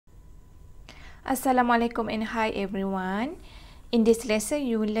Assalamualaikum and hi everyone. In this lesson,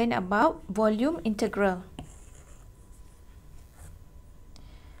 you will learn about volume integral.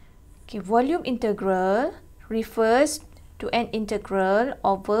 Okay, volume integral refers to an integral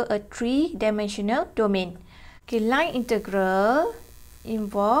over a three-dimensional domain. Okay, line integral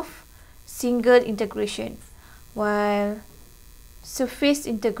involve single integration, while surface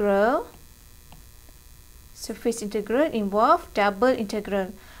integral involve double integral.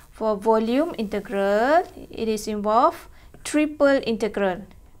 For volume integral, it is involve triple integral.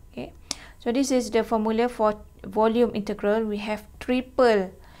 Okay, so this is the formula for volume integral. We have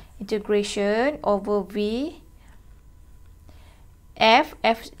triple integration over V. F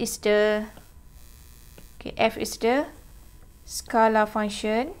is the scalar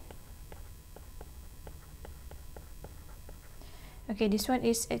function. Okay, this one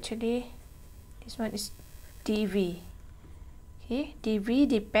is dV. Okay, dV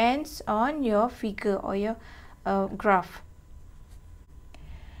depends on your figure or your graph.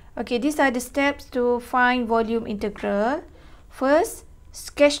 Okay, these are the steps to find volume integral. First,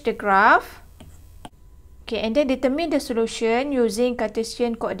 sketch the graph. Okay, and then determine the solution using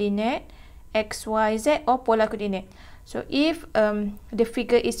Cartesian coordinate x, y, z or polar coordinate. So if the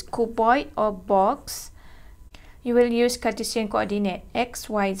figure is cuboid or box, you will use Cartesian coordinate x,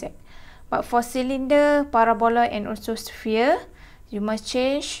 y, z. But for cylinder, parabola and also sphere, you must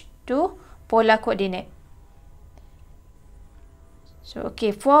change to polar coordinate. So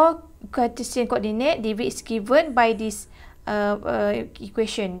okay, for Cartesian coordinate, dV is given by this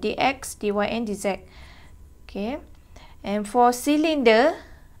equation dx, dy and dz. Okay, and for cylinder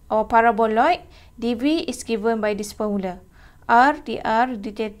or paraboloid, dV is given by this formula r dr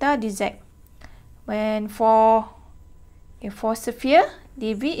d theta dz. When for sphere,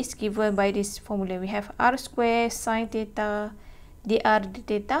 dV is given by this formula. We have r square sine theta dr d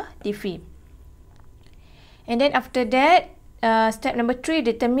theta dv. And then after that, step number 3,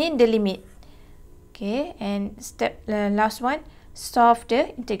 determine the limit. Okay, and step last one, solve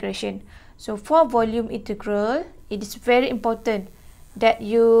the integration. So for volume integral, it is very important that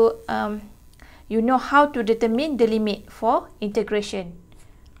you know how to determine the limit for integration.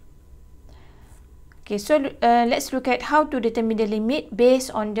 Okay, so let's look at how to determine the limit based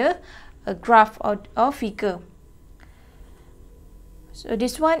on the graph or figure. So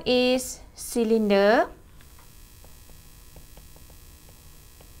this one is cylinder.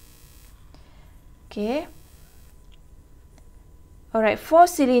 Okay. Alright, for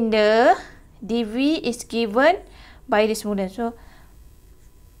cylinder, dV is given by this formula. So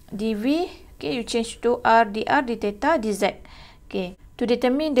dV, okay, you change to r dr d theta dz. Okay, to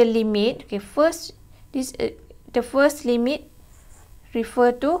determine the limit, okay, first this the first limit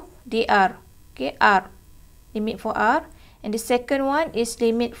refer to dr. Okay, r, limit for r. And the second one is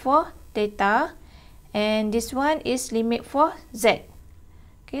limit for theta, and this one is limit for z.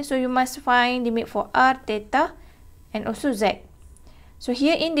 Okay, so you must find limit for r, theta, and also z. So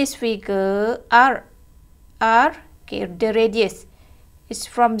here in this figure, r, okay, the radius is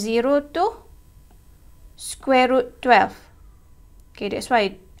from 0 to square root 12. Okay, that's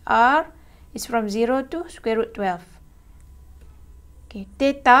why r is from 0 to square root 12. Okay,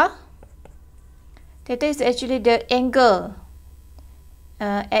 theta is actually the angle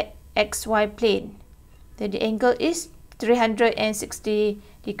at xy plane. So the angle is 360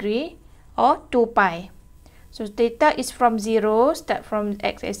 degree or 2 pi. So theta is from 0, start from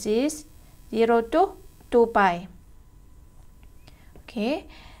x-axis, 0 to 2 pi. Okay,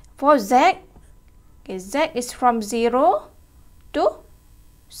 for z, okay, z is from 0 to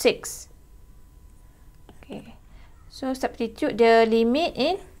 6. Okay, so substitute the limit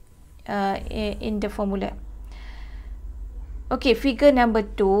in the formula. Okay, figure number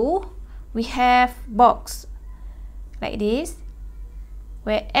 2, we have box like this,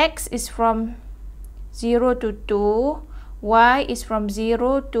 where x is from 0 to 2, y is from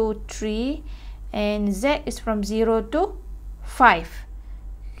 0 to 3, and z is from 0 to 5.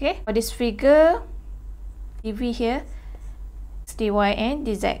 Okay, for this figure, dV here, dy and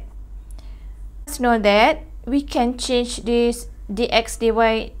dz. Let's know that we can change this dx, dy,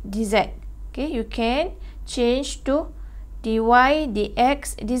 dz. Okay, you can change to dy,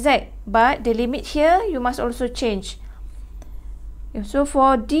 dx, dz, but the limit here you must also change. So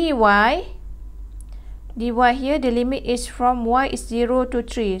for dy here, the limit is from y is 0 to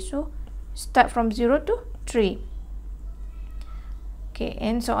 3. So start from 0 to 3. Okay,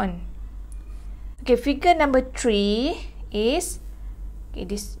 and so on. Okay, figure number 3 is, okay,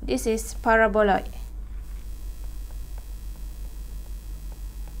 this is paraboloid.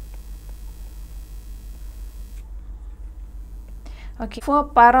 Okay, for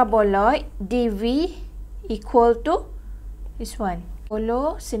paraboloid, dv equal to this one.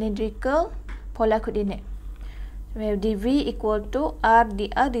 Follow cylindrical polar coordinate. We have dv equal to r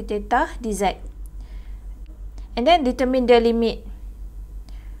dr d theta dz. And then determine the limit.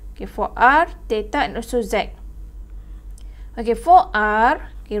 Okay, for r, theta and also z. Okay, for r,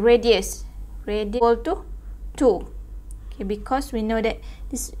 okay, radius equal to 2. Okay, because we know that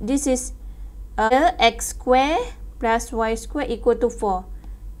this is x square plus y square equal to 4.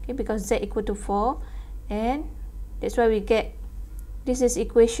 Okay, because z equal to 4, and that's why we get this is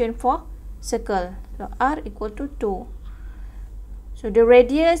equation for circle. So r equal to 2. So the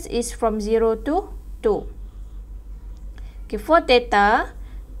radius is from 0 to 2. Okay, for theta,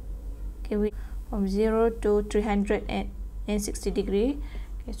 okay, we from 0 to 360 degree.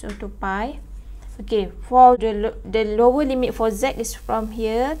 Okay, so to pi. Okay, for the lower limit for z is from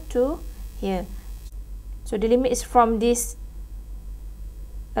here to here. So the limit is from this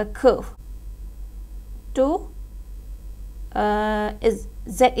curve to is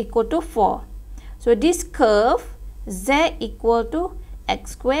z equal to 4. So this curve z equal to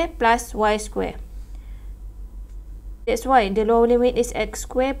x square plus y square. That's why the lower limit is x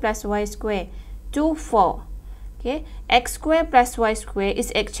square plus y square to 4. Okay, x square plus y square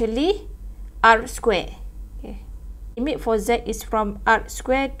is actually r square. Okay, limit for z is from r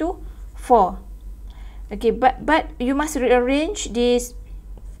square to 4. Okay, but you must rearrange this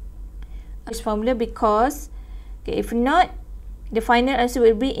formula, because okay, if not, the final answer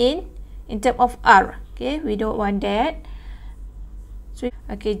will be in terms of r. Okay, we don't want that. So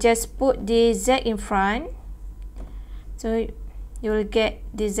okay, just put the z in front. So you will get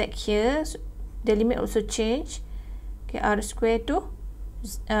the z here. So the limit also change. Okay, r square to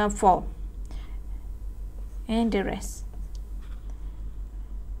 4, and the rest.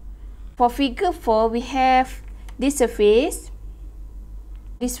 For figure 4, we have this surface.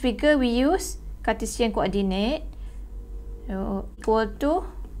 This figure we use Cartesian coordinate. So equal to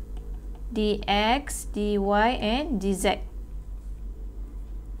dx, dy and dz.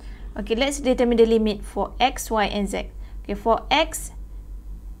 Okay, let's determine the limit for x, y and z. Okay, for x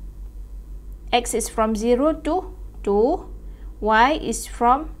is from 0 to 2, y is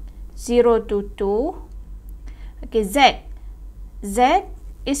from 0 to 2. Okay, z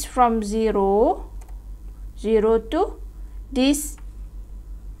is from 0 to this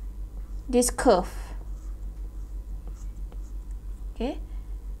curve. Okay,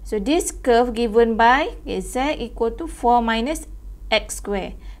 so this curve given by z equal to 4 minus x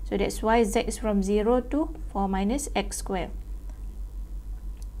square. So that's why z is from 0 to 4 minus x square.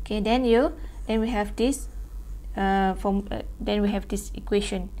 Okay, then we have this then we have this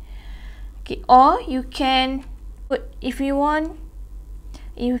equation. Okay, or you can put, if you want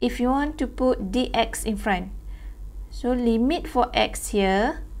to put dx in front. So limit for x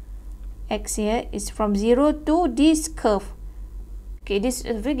here is from 0 to this curve. Okay, this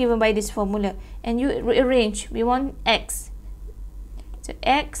is given by this formula, and you rearrange. We want x. So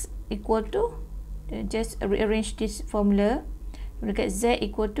x equal to, just rearrange this formula. We get z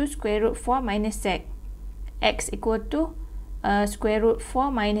equal to square root 4 minus z. X equal to square root 4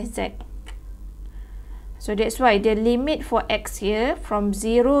 minus z. So that's why the limit for x here from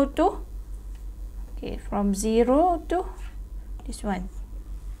 0 to, okay, from 0 to this one,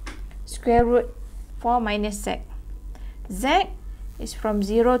 square root 4 minus z. Z is from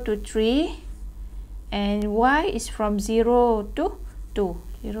 0 to 3, and y is from 0 to 2.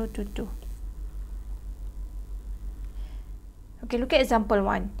 0 to 2. Okay, look at example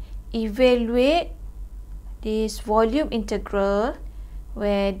 1. Evaluate this volume integral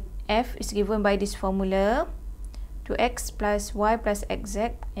where f is given by this formula, 2x plus y plus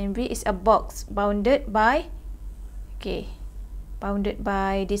xz, and v is a box bounded by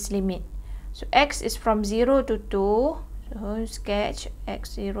this limit. So x is from 0 to 2. So sketch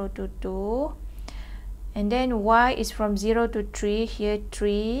x 0 to 2, and then y is from 0 to 3, here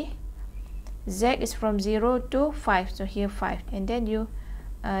 3. Z is from 0 to 5, so here 5, and then you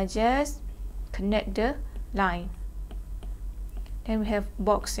just connect the line. Then we have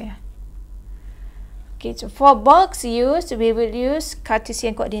box here. Okay, so for box use, we will use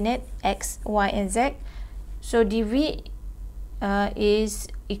Cartesian coordinate x, y and z. So dv is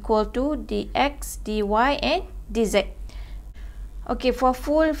equal to dx, dy and dz. Okay, for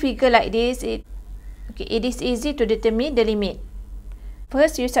full figure like this, it is easy to determine the limit.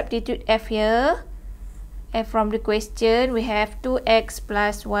 First, you substitute f here. F from the question, we have 2x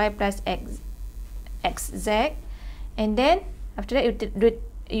plus y plus xz, and then after that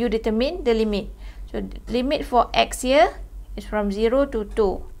you determine the limit. So the limit for x here is from 0 to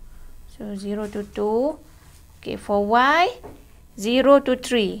 2. So 0 to 2. Okay, for y, 0 to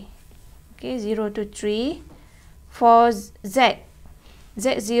 3. Okay, 0 to 3. For Z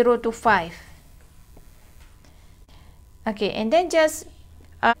 0 to 5. Okay, and then just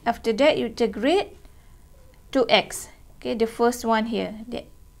after that you integrate to X. Okay, the first one here.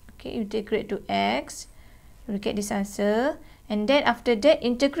 Okay, integrate to X. You will get this answer. And then after that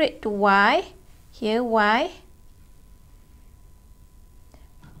integrate to Y. Here Y.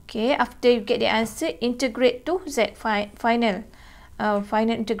 Okay, after you get the answer, integrate to Z, final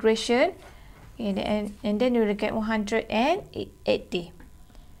integration. Okay, and then you will get 180.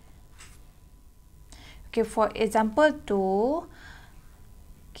 Okay, for example 2,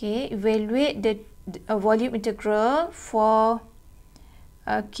 okay, evaluate the volume integral for,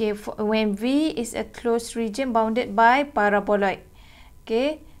 okay, for when V is a closed region bounded by paraboloid.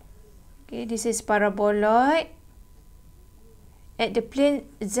 Okay, this is paraboloid at the plane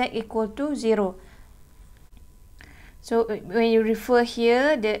Z equal to 0. So when you refer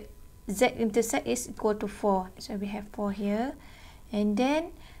here, the z-intercept is equal to 4. So we have 4 here. And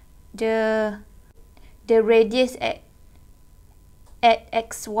then the radius at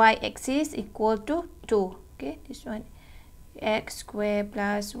xy axis equal to 2. Okay, this one, x square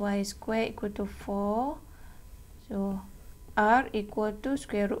plus y square equal to 4. So r equal to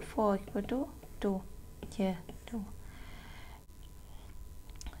square root 4 equal to 2. Here, 2.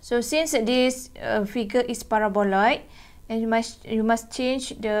 So since this figure is paraboloid, and you must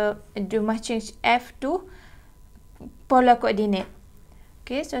change f to polar coordinate.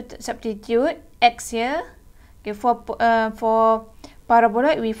 Okay, so substitute x here. Okay, for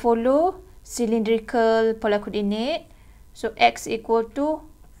paraboloid we follow cylindrical polar coordinate. So x equal to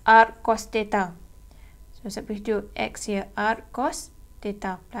r cos theta. So substitute x here, r cos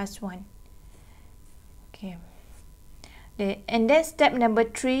theta plus 1. Okay. And then step number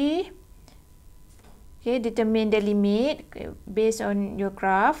 3, okay, determine the limit, okay, based on your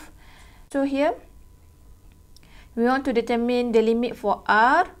graph. So here we want to determine the limit for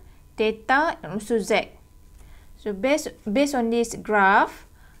r, theta and also z. So based on this graph,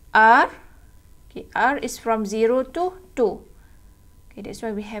 r, okay, r is from 0 to 2. Okay, that's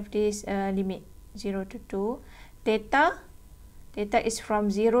why we have this limit 0 to 2. Theta is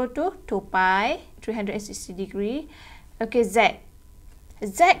from 0 to 2 pi, 360 degree. Okay, z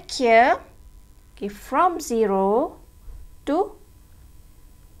here, okay, from 0 to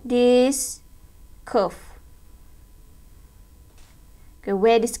this curve. Okay,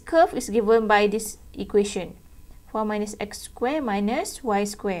 where this curve is given by this equation, 4 minus x square minus y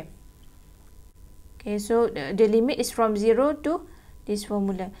square. Okay, so the limit is from 0 to this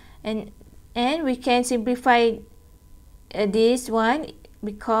formula, and we can simplify this one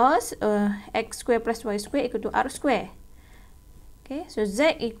because x square plus y square equal to r square. Okay, so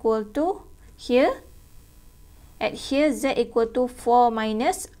z equal to here, at here z equal to 4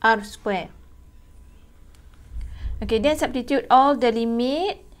 minus r square. Okay, then substitute all the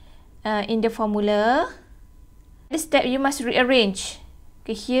limit in the formula. This step you must rearrange.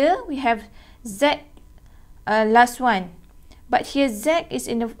 Okay, here we have z last one, but here z is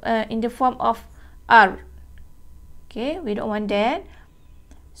in the form of r. Okay, we don't want that.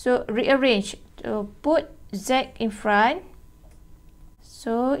 So rearrange. So put z in front.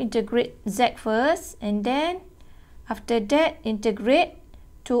 So integrate z first, and then after that integrate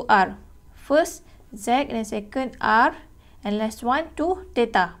to r. First z and then second r, and last one to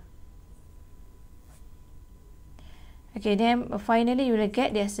theta. Okay, then finally you will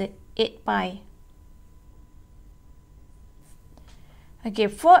get there's 8 pi. Okay,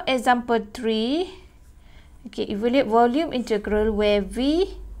 for example 3, okay, evaluate volume integral where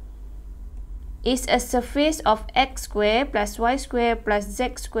V is a surface of x square plus y square plus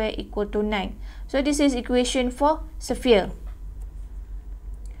z square equal to 9. So this is equation for sphere.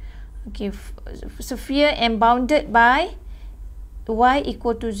 Okay, sphere and bounded by y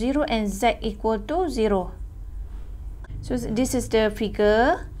equal to 0 and z equal to 0. So this is the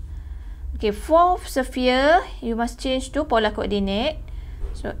figure. Okay, for sphere you must change to polar coordinate.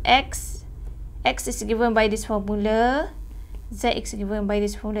 So x is given by this formula, z is given by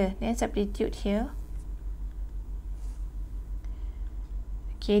this formula. Then substitute here.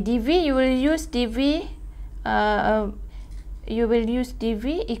 Okay, dv you will use dv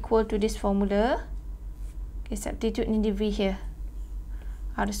equal to this formula. Okay, substitute in dv here.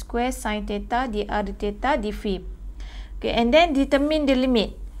 R square sin theta dr theta dv. Okay, and then determine the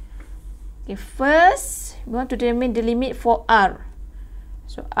limit. Okay, first we want to determine the limit for r.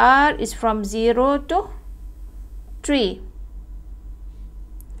 So r is from 0 to 3.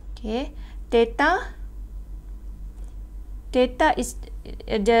 Okay, theta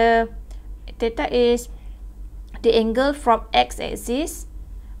is the angle from x-axis,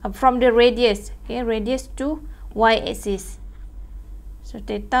 from the radius, okay, radius to y-axis. So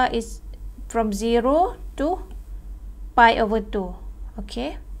theta is from 0 to pi over 2.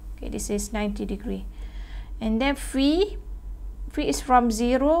 Okay, this is 90 degree. And then phi is from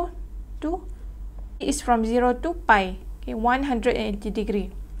 0 to pi. Okay, 180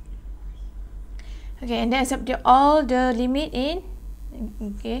 degree. Okay, and then substitute all the limit in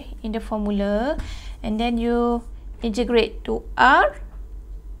the formula, and then you integrate to r,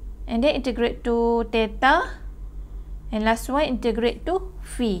 and then integrate to theta, and last one integrate to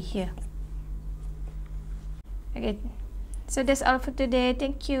phi here. Okay, so that's all for today.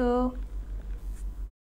 Thank you.